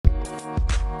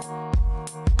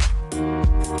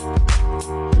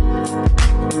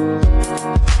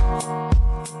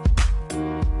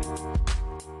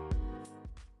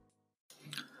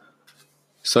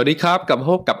สวัสดีครับกลับมา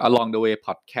พบกับ Along the Way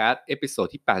Podcast เอพิโซด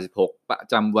ที่86ประ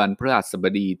จำวันพฤหัสบ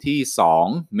ดีที่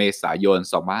2เมษายน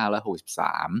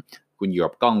2563คุณอยู่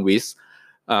กับก้องวิส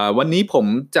วันนี้ผม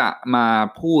จะมา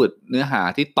พูดเนื้อหา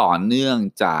ที่ต่อเนื่อง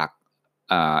จาก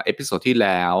เอพิโซดที่แ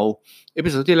ล้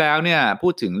วเนี่ยพู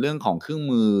ดถึงเรื่องของเครื่อง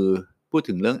มือพูด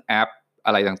ถึงเรื่องแอปอ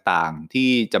ะไรต่างๆที่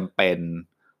จำเป็น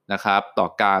นะครับต่อ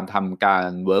การทำการ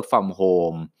work from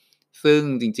home ซึ่ง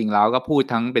จริงๆแล้วก็พูด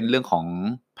ทั้งเป็นเรื่องของ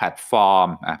แพลตฟอร์ม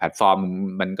แพลตฟอร์ม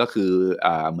มันก็คือ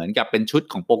เหมือนกับเป็นชุด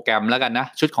ของโปรแกรมแล้วกันนะ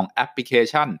ชุดของแอปพลิเค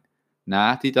ชันนะ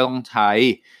ที่จะต้องใช้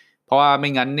เพราะว่าไม่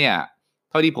งั้นเนี่ย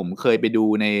เท่าที่ผมเคยไปดู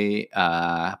ใน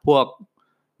พวก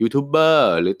ยูทูบเบอ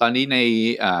ร์หรือตอนนี้ใน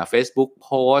Facebook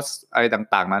Post อะไร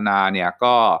ต่างๆนานาเนี่ย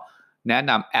ก็แนะ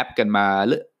นำแอปกันมา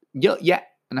เยอะแยะ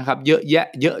นะครับเยอะแยะ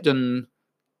เยอะจน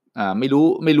ไม่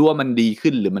รู้ว่ามันดี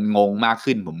ขึ้นหรือมันงงมาก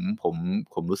ขึ้น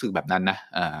ผมรู้สึกแบบนั้นนะ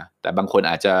แต่บางคน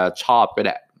อาจจะชอบก็ไ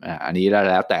ด้อันนี้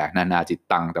แล้วแต่นานาจิต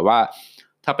ตังแต่ว่า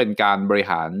ถ้าเป็นการบริ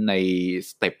หารใน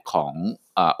สเต็ปของ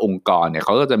องค์กรเนี่ยเข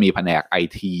าก็จะมีแผนก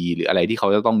IT หรืออะไรที่เขา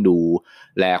จะต้องดู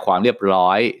แลความเรียบร้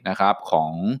อยนะครับขอ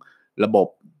งระบบ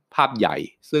ภาพใหญ่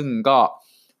ซึ่งก็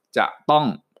จะต้อง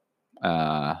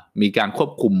มีการคว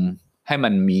บคุมให้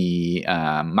มันมี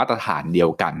มาตรฐานเดีย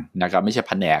วกันนะครับไม่ใช่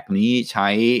แผนกนี้ใช้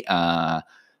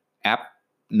แอป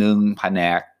หนึ่งแผน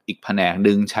กอีกแผนกห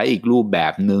นึ่งใช้อีกรูปแบ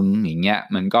บหนึ่งอย่างเงี้ย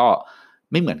มันก็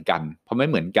ไม่เหมือนกันเพราะไม่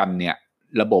เหมือนกันเนี่ย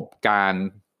ระบบการ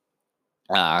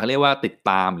เขาเรียกว่าติด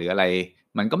ตามหรืออะไร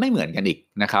มันก็ไม่เหมือนกันอีก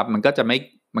นะครับมันก็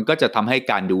จะทำให้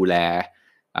การดูแล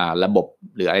ระบบ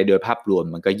หรืออะไรโดยภาพรวม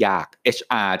มันก็ยาก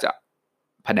HR จะ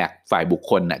แผนกฝ่ายบุค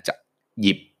คลน่ะจะห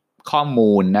ยิบข้อ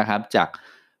มูลนะครับจาก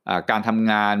การท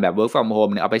ำงานแบบ work from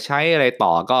home เนี่ยเอาไปใช้อะไร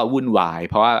ต่อก็วุ่นวาย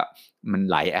เพราะว่ามัน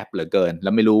หลายแอปเหลือเกินแล้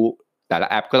วไม่รู้แต่ละ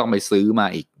แอปก็ต้องไปซื้อมา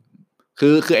อีกคื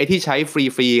อไอ้ที่ใช้ฟ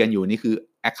รีๆกันอยู่นี่คือ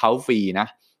account ฟรีนะ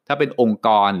ถ้าเป็นองค์ก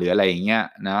รหรืออะไรอย่างเงี้ย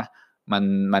นะ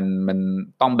มัน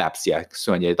ต้องแบบเสีย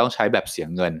ส่วนใหญ่ต้องใช้แบบเสีย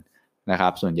เงินนะครั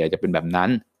บส่วนใหญ่จะเป็นแบบนั้น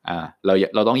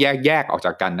เราต้องแยกออกจ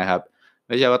ากกันนะครับไ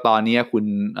ม่ใช่ว่าตอนนี้คุณ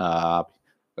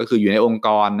ก็คืออยู่ในองค์ก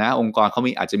รนะองค์กรเขา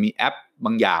อาจจะมีแอปบ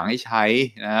างอย่างให้ใช้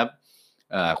นะครับ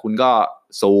คุณก็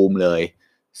ซูมเลย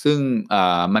ซึ่ง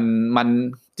มัน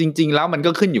จริงๆแล้วมัน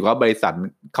ก็ขึ้นอยู่กับบริษัท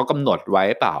เขากำหนดไว้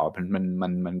เปล่า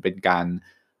มันเป็นการ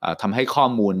ทำให้ข้อ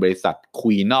มูลบริษัทคุ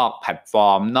ยนอกแพลตฟอ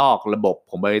ร์มนอกระบบ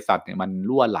ของบริษัทเนี่ยมัน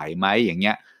รั่วไหลไหมอย่างเ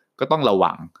งี้ยก็ต้องระ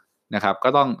วังนะครับก็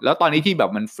ต้องแล้วตอนนี้ที่แบ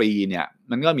บมันฟรีเนี่ย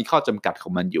มันก็มีข้อจำกัดขอ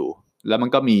งมันอยู่แล้วมัน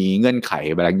ก็มีเงื่อนไข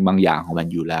บางอย่างของมัน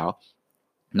อยู่แล้ว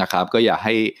นะครับก็อย่าใ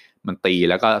ห้มันตี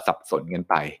แล้วก็สับสนกัน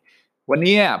ไปวัน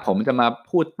นี้ผมจะมา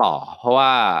พูดต่อเพราะว่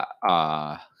า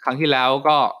ครั้งที่แล้ว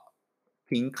ก็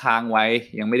ทิ้งค้างไว้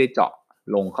ยังไม่ได้เจาะ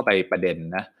ลงเข้าไปประเด็น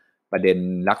นะประเด็น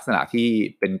ลักษณะที่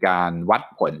เป็นการวัด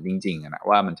ผลจริงๆนะ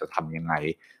ว่ามันจะทำยังไง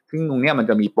ซึ่งตรงนี้มัน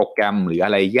จะมีโปรแกรมหรืออ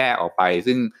ะไรแยกออกไป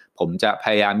ซึ่งผมจะพ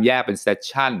ยายามแยกเป็นเซส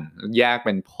ชันแยกเ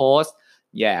ป็นโพสต์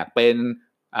แยกเป็น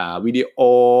วิดีโอ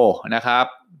นะครับ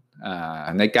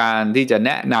ในการที่จะแ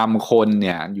นะนำคนเ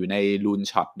นี่ยอยู่ใน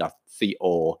loonshot.co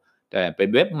แต่เป็น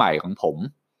เว็บใหม่ของผม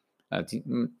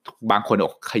บางคนบ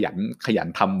อกขยัน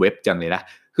ทำเว็บจังเลยนะ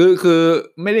คือ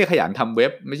ไม่ได้ขยันทำเว็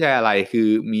บไม่ใช่อะไรคือ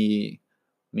มี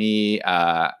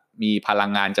มีพลั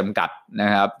งงานจำกัดนะ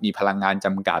ครับมีพลังงานจ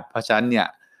ำกัดเพราะฉะนั้นเนี่ย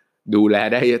ดูแล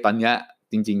ได้ตอนนี้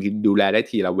จริงๆคือดูแลได้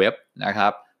ทีละเว็บนะครั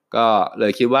บก็เล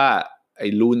ยคิดว่าไอ้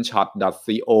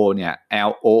loonshot.co เนี่ย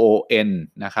LOON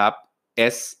นะครับ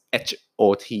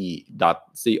SHOT.co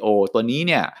ตัวนี้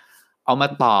เนี่ยเอามา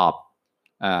ตอบ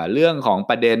เรื่องของ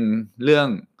ประเด็นเรื่อง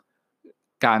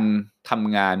การท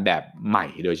ำงานแบบใหม่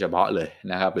โดยเฉพาะเลย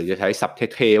นะครับหรือจะใช้ศัพท์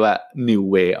เท่ๆว่า new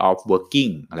way of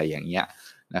working อะไรอย่างเงี้ย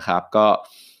นะครับก็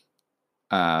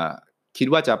คิด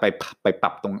ว่าจะไปปรั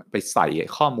บตรงไปใส่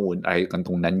ข้อมูลอะไรกันต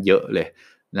รงนั้นเยอะเลย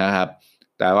นะครับ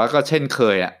แต่ว่าก็เช่นเค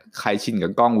ยใครชินกั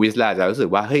บกล้องวิสแล้วจะรู้สึก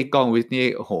ว่าเฮ้ยกล้องวิสนี่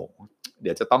โอ้โหเ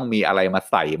ดี๋ยวจะต้องมีอะไรมา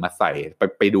ใส่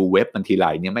ไปดูเว็บมันทีไร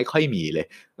เนี่ยไม่ค่อยมีเลย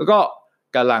แล้วก็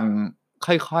กำลัง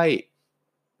ค่อย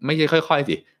ๆไม่ใช่ค่อยๆ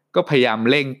สิก็พยายาม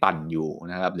เร่งปั่นอยู่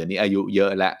นะครับเดี๋ยวนี้อายุเยอะ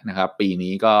แล้วนะครับปี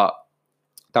นี้ก็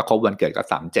ถ้าครบวันเกิดก็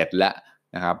37แล้ว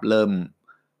นะครับเริ่ม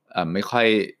ไม่ค่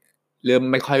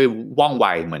อยว่องไว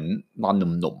เหมือนตอนห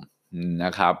นุ่มๆน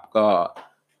ะครับก็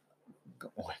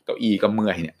โอ้ยเก้าอี้ก็เมื่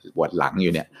อยเนี่ยปวดหลังอ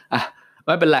ยู่เนี่ยไ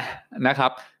ม่เป็นไรนะครั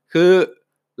บคือ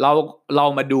เรา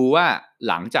มาดูว่า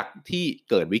หลังจากที่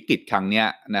เกิดวิกฤตครั้งเนี้ย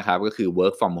นะครับก็คือ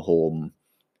work from home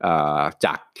จ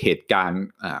ากเหตุการณ์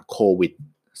โควิด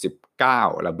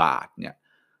-19 ระบาดเนี่ย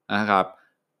นะครับ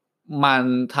มัน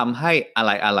ทำให้อะไร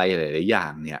หลายๆอย่า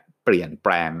งเนี่ยเปลี่ยนแป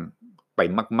ลงไป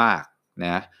มากๆน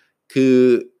ะคือ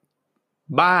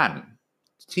บ้าน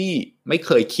ที่ไม่เ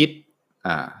คยคิด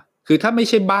คือถ้าไม่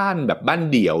ใช่บ้านแบบบ้าน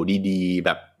เดี่ยวดีๆแบ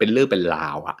บเป็นเรื่องเป็นรา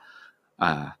ว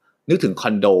นึกถึงค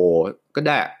อนโดก็ไ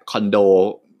ด้คอนโ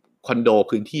ด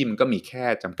พื้นที่มันก็มีแค่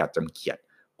จำกัดจำเขียด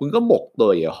คุณก็บกโด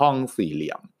ยห้องสี่เห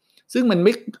ลี่ยมซึ่งมันไ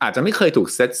ม่อาจจะไม่เคยถูก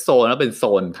เซตโซนแล้วเป็นโซ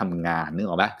นทำงานนึก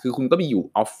ออกไหมคือคุณก็ไปอยู่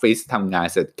ออฟฟิศทำงาน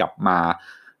เสร็จกลับมา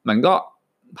มันก็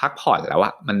พักผ่อนแล้วอ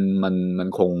ะมัน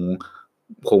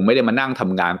คงไม่ได้มานั่งท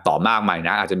ำงานต่อมากมายน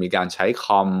ะอาจจะมีการใช้ค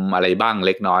อมอะไรบ้างเ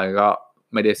ล็กน้อยก็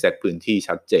ไม่ได้เซตพื้นที่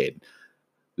ชัดเจน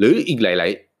หรืออีกห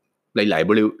ลายๆ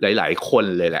บริหลายๆคน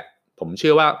เลยแหละผมเ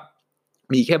ชื่อว่า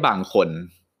มีแค่บางค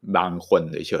น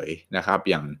เฉยๆนะครับ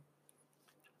อย่าง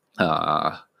เอ่อ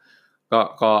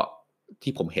ก็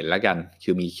ที่ผมเห็นแล้วกันคื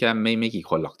อมีแค่ไม่กี่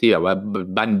คนหรอกที่แบบว่า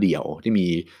บ้านเดี่ยวที่มี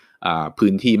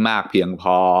พื้นที่มากเพียงพ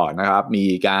อนะครับมี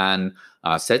การ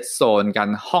เซตโซนกัน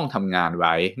ห้องทำงานไ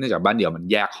ว้เนื่องจากบ้านเดี่ยวมัน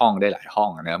แยกห้องได้หลายห้อง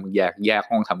นะมันแยก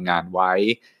ห้องทำงานไว้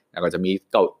แล้วก็จะมี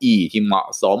เก้าอี้ที่เหมาะ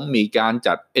สมมีการ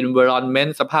จัด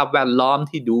environment สภาพแวดล้อม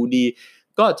ที่ดูดี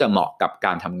ก็จะเหมาะกับก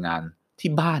ารทำงานที่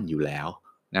บ้านอยู่แล้ว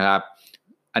นะครับ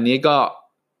อันนี้ก็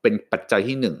เป็นปัจจัย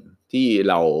ที่หนึ่งที่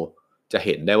เราจะเ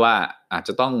ห็นได้ว่าอาจจ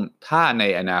ะต้องถ้าใน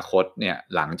อนาคตเนี่ย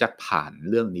หลังจากผ่าน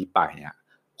เรื่องนี้ไปเนี่ย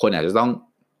คนอาจจะต้อง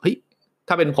เฮ้ย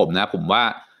ถ้าเป็นผมนะผมว่า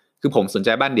คือผมสนใจ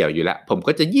บ้านเดี่ยวอยู่แล้วผม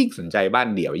ก็จะยิ่งสนใจบ้าน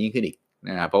เดี่ยวยิ่งขึ้นอีก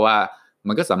นะครับเพราะว่า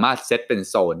มันก็สามารถเซตเป็น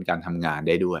โซนการทำงานไ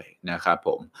ด้ด้วยนะครับผ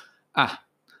มอ่ะ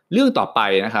เรื่องต่อไป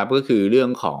นะครับก็คือเรื่อง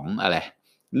ของอะไร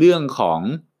เรื่องของ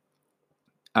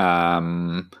อ่า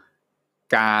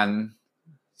การ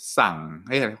สั่งไ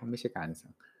ม่ใช่การสั่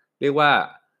งเรียกว่า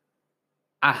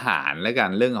อาหารและกั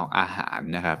นเรื่องของอาหาร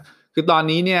นะครับคือตอน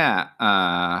นี้เนี่ย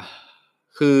า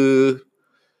คือ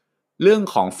เรื่อง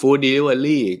ของ Food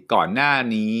Delivery ก่อนหน้า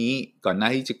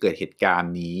ที่จะเกิดเหตุการ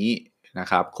ณ์นี้นะ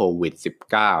ครับโควิด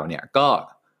 -19 เนี่ยก็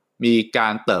มีกา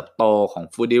รเติบโตของ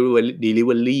Food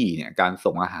Delivery เนี่ยการ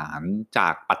ส่งอาหารจา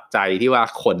กปัจจัยที่ว่า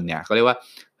คนเนี่ยเขาเรียกว่า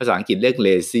ภาษาอังกฤษเรียก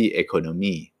lazy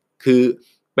economy คือ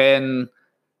เป็น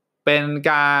เป็น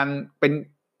การเป็น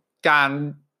การ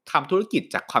ทำธุรกิจ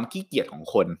จากความขี้เกียจของ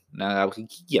คนนะครับคือ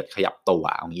ขี้เกียจขยับตัว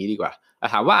เอางี้ดีกว่า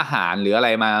ถามว่าอาหารหรืออะไร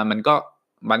มามัน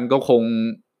ก็คง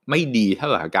ไม่ดีเท่า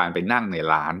กับการไปนั่งใน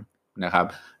ร้านนะครับ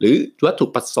หรือวัตถุ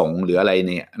ประสงค์หรืออะไร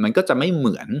เนี่ยมันก็จะไม่เห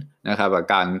มือนนะครับกับ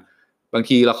การบาง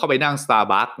ทีเราเข้าไปนั่ง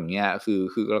Starbucks อย่างเงี้ยคื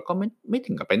อเราก็ไม่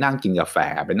ถึงกับไปนั่งกินกาแฟ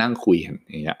ไปนั่งคุยกัน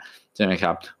อย่างเงี้ยใช่ไหมค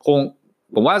รับ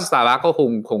ผมว่า Starbucks ก็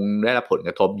คงได้รับผลก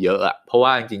ระทบเยอะอะเพราะว่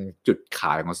าจริงๆจุดข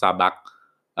ายของ Starbucks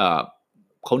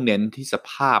เขาเน้นที่ส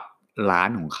ภาพร้าน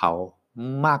ของเขา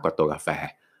มากกว่าตัวกาแฟ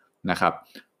นะครับ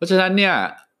เพราะฉะนั้นเนี่ย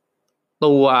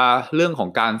ตัวเรื่องของ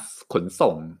การขน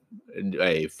ส่ง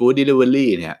ฟู้ดเดลิเวอ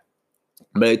รี่เนี่ย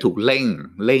เลยถูกเ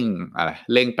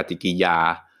ร่งปฏิกิริยา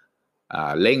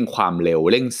เร่งความเร็ว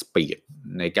เร่งสปีด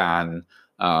ในการ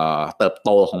เติบโต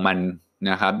ของมัน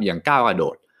นะครับอย่างก้าวกระโด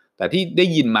ดแต่ที่ได้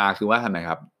ยินมาคือว่าทำไมค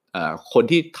รับคน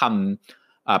ที่ท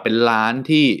ำเป็นร้าน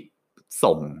ที่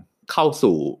ส่งเข้า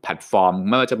สู่แพลตฟอร์ม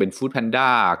ไม่ว่าจะเป็น Foodpanda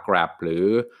Grab หรือ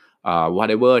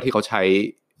whatever ที่เขาใช้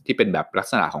ที่เป็นแบบลัก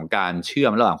ษณะของการเชื่อ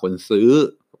มระหว่างคนซื้อ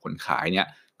กับคนขายเนี่ย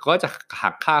เขาก็จะหั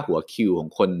กค่าหัวคิวของ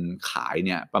คนขายเ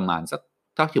นี่ยประมาณสัก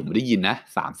ถ้าผมได้ยินนะ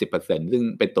 30% ซึ่ง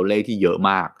เป็นตัวเลขที่เยอะ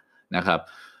มากนะครับ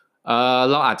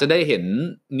เราอาจจะได้เห็น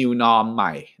new norm ให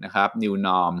ม่นะครับ new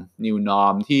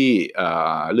norm ที่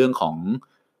เรื่องของ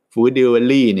food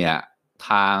delivery เนี่ย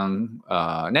ทาง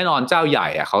แน่นอนเจ้าใหญ่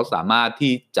เขาสามารถ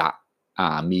ที่จะ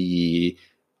มี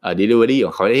delivery ข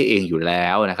องเขาได้เองอยู่แล้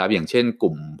วนะครับอย่างเช่นก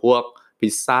ลุ่มพวกพิ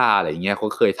ซซ่าอะไรเงี้ยเขา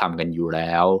เคยทำกันอยู่แ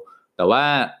ล้วแต่ว่า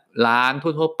ร้าน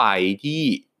ทั่วๆไป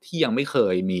ที่ยังไม่เค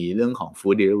ยมีเรื่องของ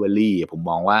food delivery ผม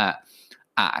มองว่า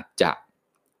อาจ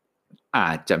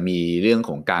จะมีเรื่อง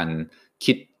ของการ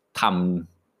คิดท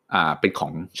ำเป็นขอ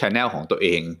ง channel ของตัวเอ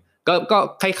งก็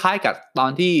คล้ายๆกับตอ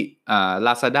นที่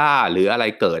Lazada หรืออะไร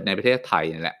เกิดในประเทศไทย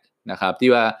นี่แหละนะครับที่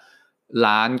ว่า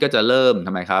ร้านก็จะเริ่มท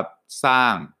ำไมครับสร้า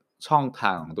งช่องท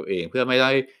างของตัวเองเพื่อไ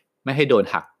ม่ให้โดน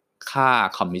หักค่า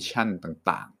คอมมิชชั่น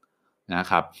ต่างๆนะ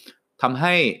ครับทำใ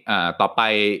ห้ต่อไป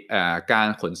การ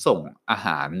ขนส่งอาห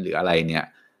ารหรืออะไรเนี่ย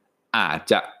อาจ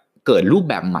จะเกิดรูป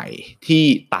แบบใหม่ที่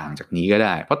ต่างจากนี้ก็ไ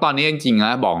ด้เพราะตอนนี้จริงๆน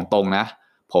ะบอกตรงนะ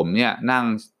ผมเนี่ยนั่ง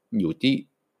อยู่ที่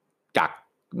กัก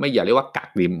ไม่อยากเรียกว่ากัก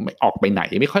ดิไม่ออกไปไหน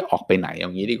ไม่ค่อยออกไปไหนอย่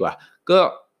างนี้ดีกว่า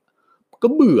ก็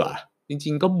เบื่อจ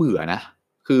ริงๆก็เบื่อนะ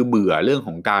คือเบื่อเรื่องข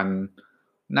องการ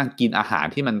นั่งกินอาหาร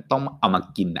ที่มันต้องเอามา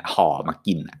กินห่อมา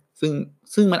กิน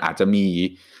ซึ่งมันอาจจะมี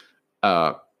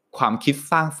ความคิด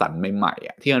สร้างสรรค์ใหม่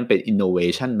ๆที่มันเป็น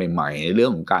innovation ใหม่ๆในเรื่อ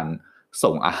งของการ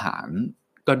ส่งอาหาร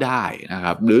ก็ได้นะค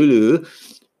รับหรือ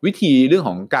วิธีเรื่อง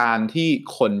ของการที่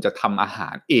คนจะทำอาหา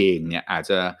รเองเนี่ยอาจ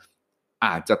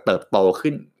จะเติบโต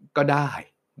ขึ้นก็ได้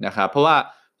นะครับเพราะว่า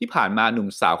ที่ผ่านมาหนุ่ม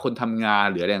สาวคนทำงาน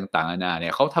หรืออะไรต่างๆนานาเนี่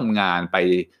ยเขาทำงานไป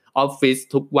ออฟฟิศ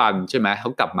ทุกวันใช่ไหมเข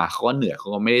ากลับมาเขาก็เหนื่อยเขา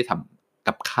ก็ไม่ได้ทำ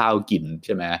กับข้าวกินใ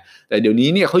ช่ไหมแต่เดี๋ยวนี้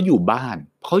เนี่ยเขาอยู่บ้า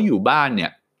นเนี่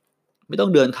ยไม่ต้อ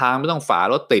งเดินทางไม่ต้องฝ่า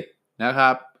รถติดนะครั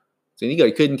บสิ่งที่เกิ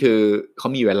ดขึ้นคือเขา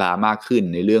มีเวลามากขึ้น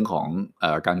ในเรื่องของ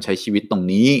การใช้ชีวิตตรง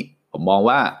นี้ผมมอง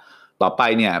ว่าต่อไป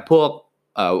เนี่ยพวก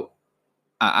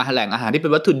แหล่งอาหารที่เป็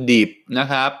นวัตถุดิบนะ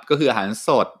ครับก็คืออาหารส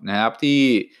ดนะครับที่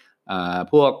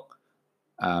พวก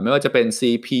ไม่ว่าจะเป็น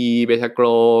CP เบทาโกร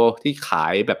ที่ขา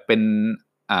ยแบบเป็น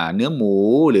เนื้อหมู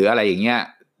หรืออะไรอย่างเงี้ย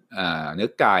เนื้อ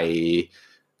ไก่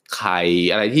ไข่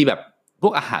อะไรที่แบบพว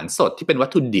กอาหารสดที่เป็นวัต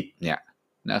ถุดิบเนี่ย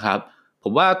นะครับผ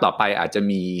มว่าต่อไปอาจจะ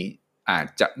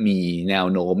มีแนว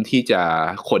โน้มที่จะ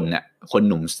คน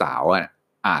หนุ่มสาว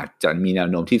อาจจะมีแนว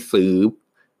โน้มที่ซื้อ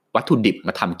วัตถุดิบม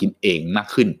าทำกินเองมาก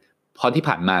ขึ้นเพราะที่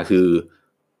ผ่านมาคือ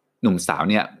หนุ่มสาว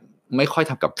เนี่ยไม่ค่อย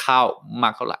ทำกับข้าวมา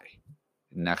กเท่าไหร่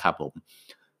นะครับผม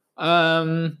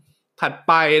ถัดไ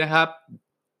ปนะครับ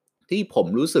ที่ผม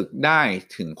รู้สึกได้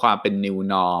ถึงความเป็น new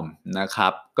norm นะครั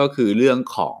บก็คือเรื่อง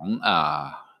ของ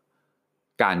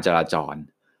การจราจร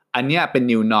อันนี้เป็น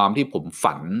new norm ที่ผม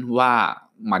ฝันว่า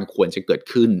มันควรจะเกิด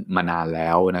ขึ้นมานานแล้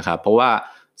วนะครับเพราะว่า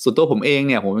ส่วนตัวผมเอง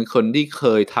เนี่ยผมเป็นคนที่เค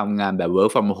ยทำงานแบบ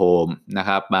work from home นะค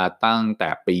รับมาตั้งแต่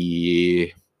ปี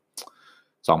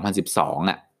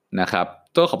2012นะครับ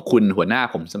ก็ขอบคุณหัวหน้า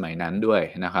ผมสมัยนั้นด้วย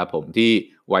นะครับผมที่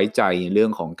ไว้ใจในเรื่อ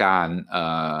งของการ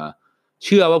เ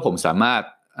ชื่อว่าผมสามารถ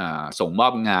ส่งมอ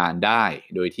บงานได้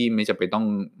โดยที่ไม่จำเป็นต้อง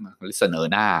เสนอ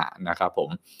หน้านะครับผม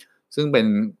ซึ่งเ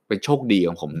ป็นโชคดีข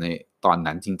องผมในตอน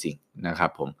นั้นจริงๆนะครั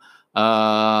บผ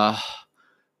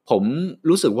ม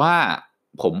รู้สึกว่า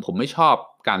ผมไม่ชอบ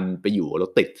การไปอยู่ร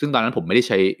ถติดซึ่งตอนนั้นผมไม่ได้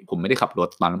ขับรถ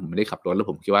ตอนนั้นผมไม่ได้ขับรถแล้ว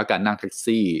ผมคิดว่าการนั่งแท็ก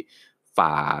ซี่ฝ่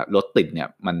ารถติดเนี่ย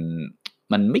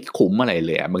มันไม่คุ้มอะไรเ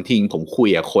ลยบางทีผมคุย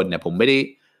กับคนเนี่ยผมไม่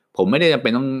ได้จำเป็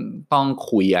นต้อง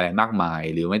คุยอะไรมากมาย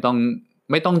หรือไม่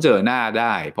ต้องเจอหน้าไ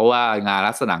ด้เพราะว่างาน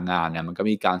ลักษณะงานเนี่ยมันก็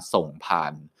มีการส่งผ่า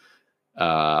น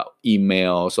อีเม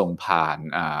ลส่งผ่าน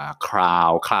คลา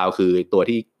วคือตัว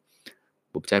ที่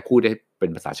ผมจะพูดได้เป็น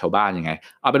ภาษาชาวบ้านยังไง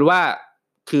เอาเป็นว่า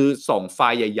คือส่งไฟ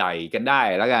ล์ใหญ่ๆกันได้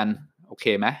แล้วกันโอเค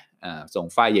ไหมส่ง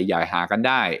ไฟล์ใหญ่ๆหากันไ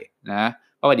ด้นะ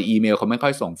เพราะว่าอีเมลเขาไม่ค่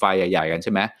อยส่งไฟล์ใหญ่ๆกันใ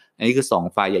ช่ไหมอันนี้คือส่ง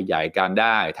ไฟล์ใหญ่ๆกันไ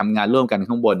ด้ทำงานร่วมกัน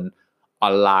ข้างบนออ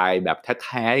นไลน์แบบแ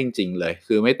ท้ๆจริงๆเลย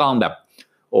คือไม่ต้องแบบ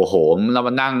โอ้โหเราม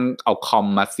านั่งเอาคอม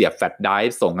มาเสียบแฟลชไดร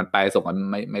ฟ์ส่งกันไปส่งกัน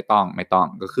ไม่ต้อง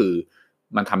ก็คือ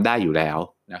มันทำได้อยู่แล้ว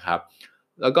นะครับ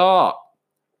แล้วก็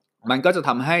มันก็จะท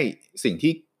ำให้สิ่ง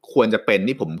ที่ควรจะเป็น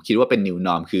ที่ผมคิดว่าเป็น new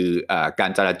norm คือกา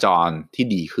รจราจรที่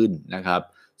ดีขึ้นนะครับ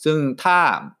ซึ่งถ้า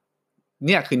เ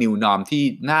นี่ยคือ new norm ที่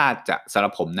น่าจะสำหรั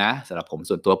บผม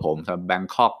ส่วนตัวผมสำหรับแบง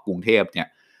คอกกรุงเทพเนี่ย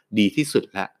ดีที่สุด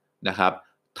แล้วนะครับ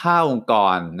ถ้าองค์ก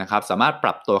รนะครับสามารถป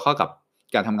รับตัวเข้ากับ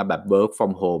การทำงานแบบ work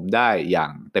from home ได้อย่า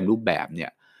งเต็มรูปแบบเนี่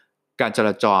ยการจร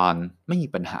าจรไม่มี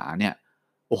ปัญหาเนี่ย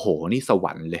โอ้โหนี่สว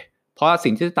รรค์เลยเพราะ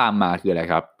สิ่งที่จะตามมาคืออะไร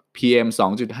ครับ PM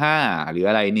 2.5 หรือ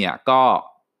อะไรเนี่ยก็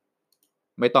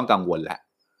ไม่ต้องกังวลแล้ว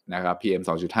นะครับ PM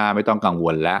 2.5 ไม่ต้องกังว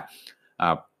ลแล้ว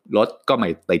รถก็ไม่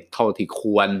ติดเท่าที่ค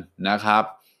วรนะครับ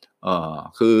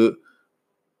คือ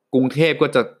กรุงเทพก็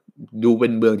จะดูเป็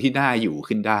นเมืองที่น่าอยู่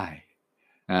ขึ้นได้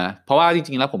นะเพราะว่าจ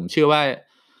ริงๆแล้วผมเ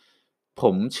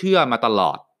ชื่อมาตล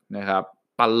อดนะครับ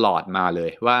ตลอดมาเล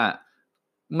ยว่า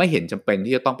ไม่เห็นจำเป็น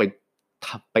ที่จะต้อง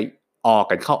ไปออก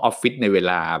กันเข้าออฟฟิศในเว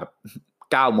ลาแบบ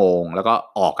9 โมงแล้วก็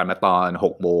ออกกันมาตอน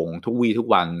6 โมงทุก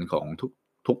วันของ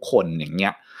ทุกคนอย่างเงี้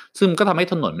ยซึ่งก็ทำให้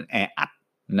ถนนมันแออัด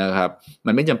นะครับ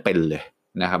มันไม่จำเป็นเลย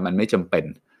นะครับมันไม่จำเป็น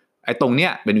ไอ้ตรงเนี้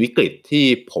ยเป็นวิกฤตที่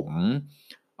ผม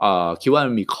คิดว่า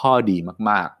มันมีข้อดี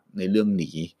มากๆในเรื่อง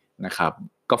นี้นะครับ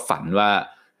ก็ฝันว่า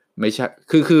ไม่ใช่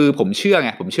คือผมเชื่อไง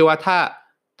ผมเชื่อว่า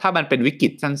ถ้ามันเป็นวิกฤ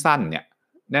ตสั้นๆเนี่ย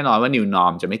แน่นอนว่า new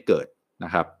norm จะไม่เกิดน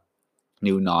ะครับ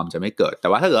new norm จะไม่เกิดแต่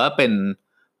ว่าถ้าเกิดว่าเป็น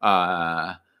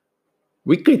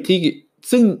วิกฤตที่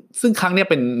ซึ่งครั้งนี้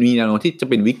มีแนวโน้มที่จะ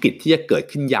เป็นวิกฤตที่จะเกิด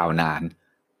ขึ้นยาวนาน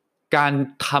การ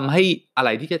ทำให้อะไร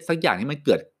ที่สักอย่างที่มันเ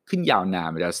กิดขึ้นยาวนาน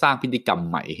มันจะสร้างพฤติกรรม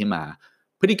ใหม่ขึ้นมา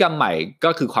พฤติกรรมใหม่ก็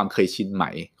คือความเคยชินให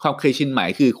ม่ความเคยชินใหม่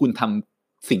คือคุณท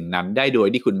ำสิ่งนั้นได้โดย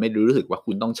ที่คุณไม่รู้สึกว่า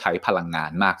คุณต้องใช้พลังงา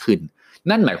นมากขึ้น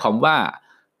นั่นหมายความว่า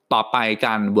ต่อไปก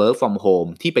าร work from home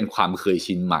ที่เป็นความเคย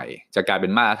ชินใหม่จะกลายเป็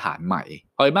นมาตรฐานใหม่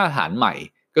พอเป็นมาตรฐานใหม่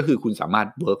ก็คือคุณสามารถ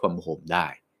work from home ได้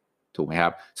ถูกไหมครั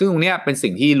บซึ่งตรงนี้เป็น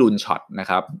สิ่งที่ลูนช็อตนะ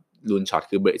ครับลูนช็อต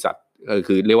คือบริษัท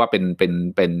คือเรียกว่าเ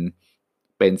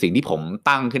ป็นสิ่งที่ผม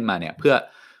ตั้งขึ้นมาเนี่ยเ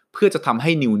พื่อจะทำใ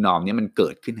ห้ new norm เนี่ยมันเกิ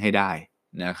ดขึ้นให้ได้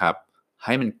นะครับใ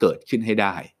ห้มันเกิดขึ้นให้ไ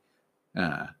ด้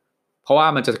เพราะว่า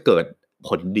มันจะเกิดผ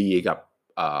ลดีกับ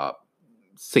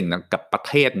สิ่งกับประเ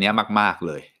ทศนี้มากๆเ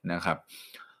ลยนะครับ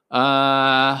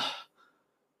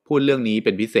ผ พูดเรื่องนี้เ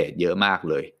ป็นพิเศษเยอะมาก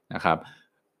เลยนะครับ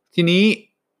ทีนี้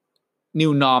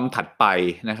New Norm ถัดไป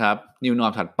นะครับ New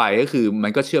Norm ถัดไปก็คือมั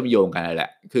นก็เชื่อมโยงกันแหล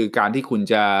ะคือการที่คุณ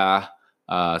จะ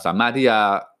สามารถที่จะ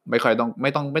ไม่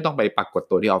ต้องไปปรากฏ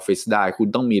ตัวที่ออฟฟิศได้คุณ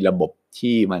ต้องมีระบบ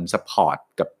ที่มันซัพพอร์ต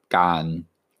กับการ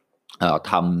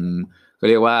ทำก็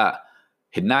เรียกว่า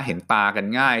เห็นหน้าเห็นตากัน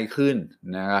ง่ายขึ้น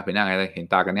นะครับเห็นหน้าเห็น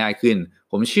ตากันง่ายขึ้น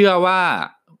ผมเชื่อว่า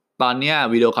ตอนนี้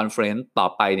วิดีโอคอนเฟอเรนซ์ต่อ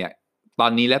ไปเนี่ยตอ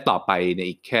นนี้และต่อไปใน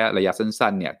อีกแค่ระยะสั้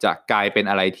นๆเนี่ยจะกลายเป็น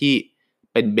อะไรที่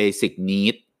เป็นเบสิกนี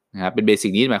ดนะครับเป็นเบสิ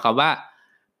กนีดหมายความว่า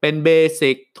เป็นเบ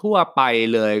สิกทั่วไป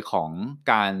เลยของ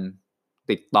การ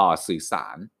ติดต่อสื่อสา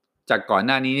รจากก่อนห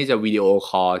น้านี้นี่จะวิดีโอค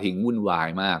อลทิ้งวุ่นวาย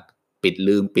มากปิ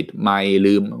ดไมค์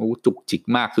ลืมจุกจิก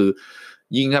มากคือ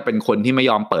ยิ่งถ้าเป็นคนที่ไม่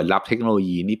ยอมเปิดรับเทคโนโล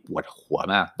ยีนี่ปวดหัว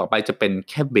มากต่อไปจะเป็น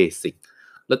แค่เบสิก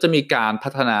แล้วจะมีการพั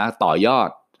ฒนาต่อยอ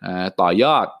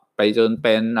ดไปจนเ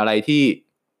ป็นอะไรที่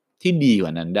ดีกว่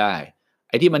านั้นได้ไ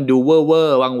อ้ที่มันดูเวอ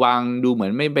ร์วังดูเหมือ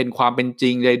นไม่เป็นความเป็นจริ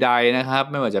งใดๆนะครับ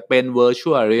ไม่ว่าจะเป็น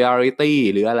virtual reality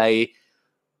หรืออะไร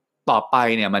ต่อไป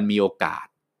เนี่ยมันมีโอกา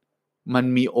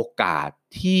ส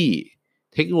ที่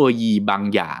เทคโนโลยีบาง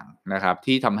อย่างนะครับ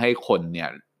ที่ทำให้คนเนี่ย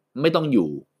ไม่ต้องอยู่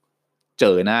เจ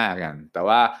อหน้ากันแต่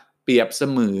ว่าเปรียบเส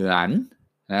มือน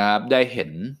นะครับได้เห็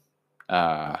น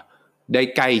ได้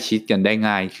ใกล้ชิดกันได้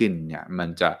ง่ายขึ้นเนี่ยมัน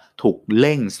จะถูกเ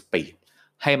ร่งสปีด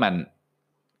ให้มัน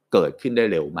เกิดขึ้นได้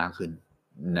เร็วมากขึ้น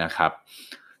นะครับ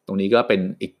ตรงนี้ก็เป็น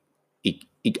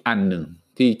อีกอันหนึ่ง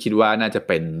ที่คิดว่าน่าจะเ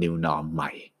ป็น new norm ให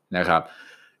ม่นะครับ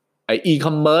ไอ้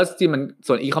e-commerce ที่มัน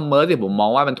ส่วน e-commerce ที่ผมมอง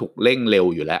ว่ามันถูกเร่งเร็ว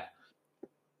อยู่แล้ว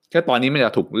แค่ตอนนี้มันจ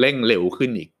ะถูกเร่งเร็วขึ้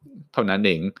นอีกเท่านั้นเ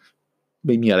องไ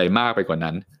ม่มีอะไรมากไปกว่า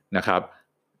นั้นนะครับ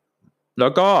แล้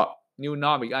วก็ new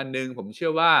norm อีกอันนึงผมเชื่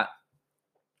อว่า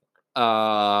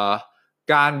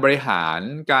การบริหาร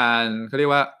การเขาเรีย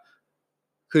กว่า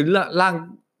คือ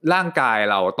ร่างกาย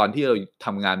เราตอนที่เราท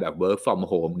ำงานแบบ work from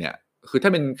home เนี่ยคือถ้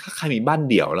าใครมีบ้าน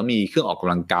เดี่ยวแล้วมีเครื่องออกก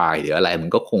ำลังกายหรืออะไรมัน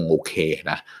ก็คงโอเค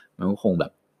นะมันก็คงแบ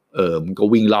บมันก็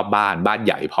วิ่งรอบบ้านใ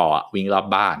หญ่พอวิ่งรอบ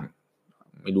บ้าน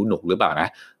ไม่รู้หนุกหรือเปล่านะ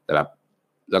แต่แบบ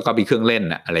แล้วก็มีเครื่องเล่น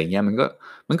นะอะไรเงี้ยมัน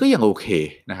ก็ยังโอเค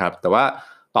นะครับแต่ว่า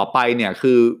ต่อไปเนี่ย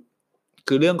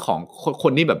คือเรื่องของค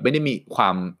นที่แบบไม่ได้มี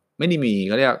เ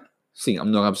ขาเรียกสิ่งอ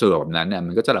ำนวยความสะดวกแบบนั้นเนี่ย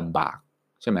มันก็จะลำบาก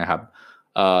ใช่ไหมครับ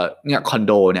เนี่ยคอนโ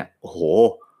ดเนี่ยโอ้โห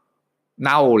เ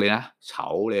น่าเลยนะเฉา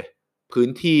เลยพื้น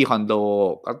ที่คอนโด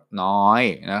ก็น้อย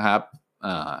นะครับ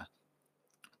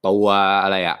ตัวอะ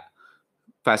ไรอะ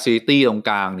facility ตรง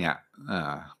กลางเนี่ย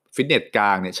ฟิตเนสกล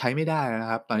างเนี่ยใช้ไม่ได้นะ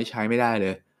ครับตอนนี้ใช้ไม่ได้เล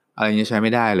ยอะไรเงี้ยใช้ไ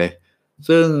ม่ได้เลย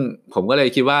ซึ่งผมก็เลย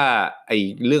คิดว่าไอ้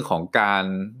เรื่องของการ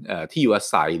ที่อยู่อา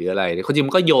ศัยหรืออะไรจริง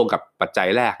มันก็โยงกับปัจจัย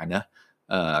แรกนะ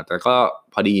แต่ก็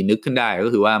พอดีนึกขึ้นได้ก็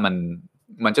คือว่า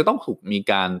มันจะต้องถูกมี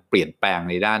การเปลี่ยนแปลง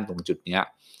ในด้านตรงจุดนี้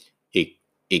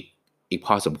อีกพ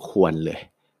อสมควรเลย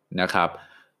นะครับ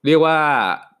เรียกว่า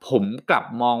ผมกลับ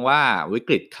มองว่าวิก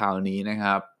ฤตคราวนี้นะค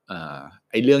รับ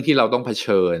ไอ้เรื่องที่เราต้องเผ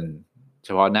ชิญเฉ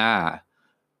พาะหน้า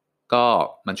ก็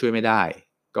มันช่วยไม่ได้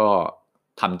ก็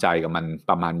ทำใจกับมัน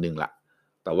ประมาณนึงละ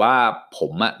แต่ว่าผ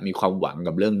มมีความหวัง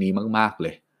กับเรื่องนี้มากๆเล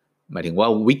ยหมายถึงว่า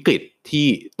วิกฤตที่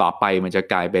ต่อไปมันจะ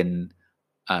กลายเป็น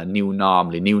new norm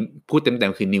หรือ new พูดเต็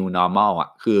มๆคือ new normal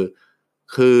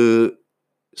คือ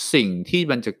สิ่งที่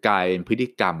มันจะกลายเป็นพฤติ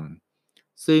กรรม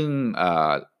ซึ่ง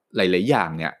หลายๆอย่าง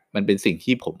เนี่ยมันเป็นสิ่ง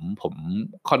ที่ผม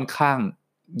ค่อนข้าง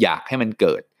อยากให้มันเ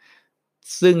กิด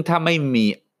ซึ่งถ้าไม่มี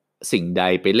สิ่งใด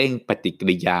ไปเร่งปฏิกิ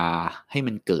ริยาให้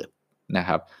มันเกิดนะค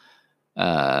รับ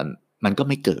มันก็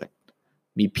ไม่เกิด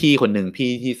มีพี่คนหนึ่งพี่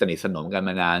ที่สนิทสนมกันม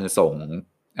านานส่ง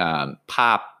ภ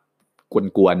าพ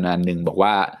กวนๆอันหนึ่งบอก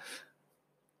ว่า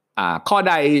ข้อ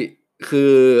ใดคื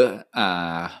อ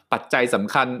ปัจจัยส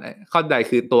ำคัญข้อใด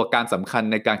คือตัวการสำคัญ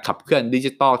ในการขับเคลื่อนดิ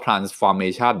จิทัลทรานส์ฟอร์เม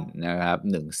ชันนะครับ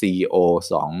1 CEO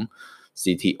 2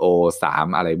 CTO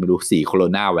 3อะไรไม่รู้4โคโร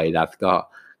นาไวรัส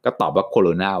ก็ตอบว่าโคโร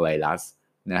นาไวรัส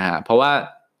นะฮะเพราะว่า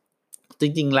จ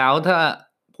ริงๆแล้วถ้า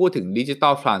พูดถึงดิจิทั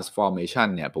ลทรานส์ฟอร์เมชัน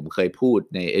เนี่ยผมเคยพูด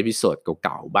ในเอพิโซดเ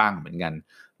ก่าๆบ้างเหมือนกัน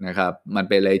นะครับมัน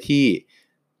เป็นอะไรที่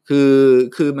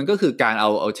คือมันก็คือการเอ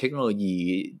าเทคโนโลยี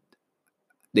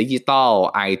ดิจิตอล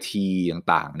IT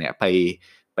ต่างๆเนี่ย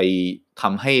ไปท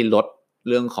ำให้ลด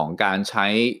เรื่องของการใช้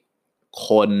ค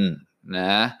นน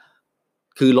ะ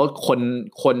คือลด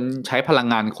คนใช้พลัง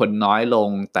งานคนน้อยลง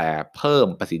แต่เพิ่ม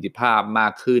ประสิทธิภาพมา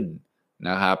กขึ้น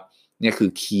นะครับเนี่ยคือ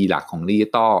คีย์หลักของดิจิ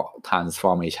ตอลทรานส์ฟ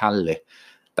อร์เมชันเลย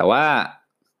แต่ว่า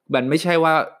มันไม่ใช่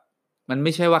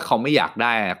ว่าเขาไม่อยากไ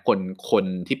ด้คน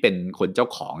ที่เป็นคนเจ้า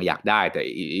ของอยากได้แต่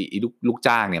ลูก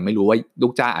จ้างเนี่ยไม่รู้ว่าลู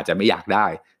กจ้างอาจจะไม่อยากได้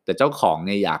แต่เจ้าของเ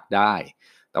นี่ยอยากได้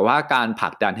แต่ว่าการผลั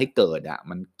กดันให้เกิด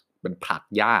มัน มันผลัก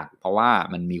ยากเพราะว่า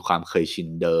มันมีความเคยชิน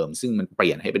เดิมซึ่งมันเป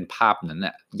ลี่ยนให้เป็นภาพนั้น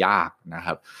น่ะยากนะค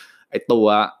รับไอตัว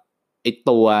ไอ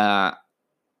ตัว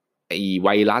ไอไว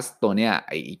รัสตัวเนี้ย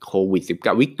ไอโควิด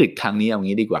-19 วิกฤตครั้งนี้เอา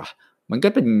งี้ดีกว่ามันก็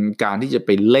เป็นการที่จะไป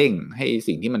เร่งให้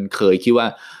สิ่งที่มันเคยคิดว่า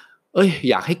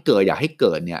อยากให้เกิ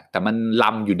ดเนี่ยแต่มันล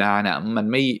ำอยู่นานอ่ะมัน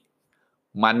ไ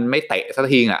ม่เตะสัก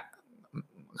ทีอ่ะ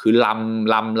คือล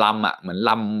ำอ่ะเหมือน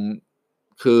ล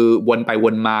ำคือวนไปว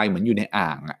นมาเหมือนอยู่ในอ่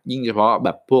างอ่ะยิ่งเฉพาะแบ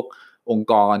บพวกองค์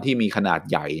กรที่มีขนาด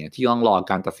ใหญ่เนี่ยที่ต้องรอ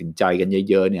การตัดสินใจกัน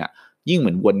เยอะๆเนี่ยยิ่งเห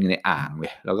มือนวนในอ่างเล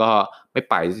ยแล้วก็ไม่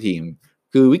ไปสักที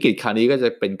คือวิกฤตคราวนี้ก็จะ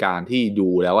เป็นการที่ดู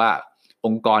แล้วว่าอ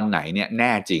งค์กรไหนเนี่ยแ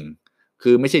น่จริง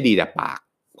คือไม่ใช่ดีแต่ปาก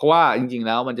เพราะว่าจริงๆแ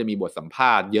ล้วมันจะมีบทสัมภ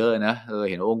าษณ์เยอะนะ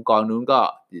เห็นองค์กรนู้นก็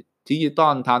ดิจิตอ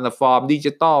ลทรานส์ฟอ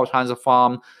ร์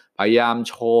มพยายาม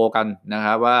โชว์กันนะค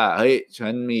รับว่าเฮ้ยฉั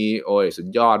นมีสุด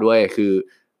ยอดด้วย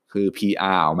คือ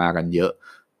PR ออกมากันเยอะ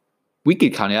วิกฤ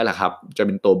ตคราวนี้แหละครับจะเ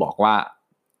ป็นตัวบอกว่า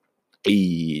ไอ้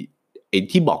ไอ้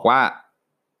ที่บอกว่า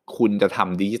คุณจะท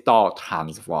ำดิจิตอลทราน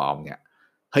ส์ฟอร์มเนี่ย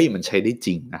เฮ้ยมันใช้ได้จ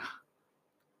ริงนะ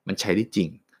มันใช้ได้จริง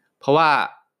เพราะว่า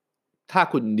ถ้า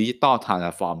คุณดิจิตอลทราน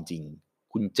ส์ฟอร์มจริง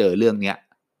คุณเจอเรื่องเนี้ย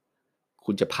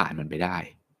คุณจะผ่านมันไปได้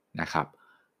นะครับ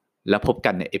แล้วพบกั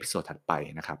นในเอพิโซดถัดไป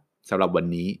นะครับสำหรับวัน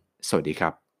นี้สวัสดีครั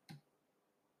บ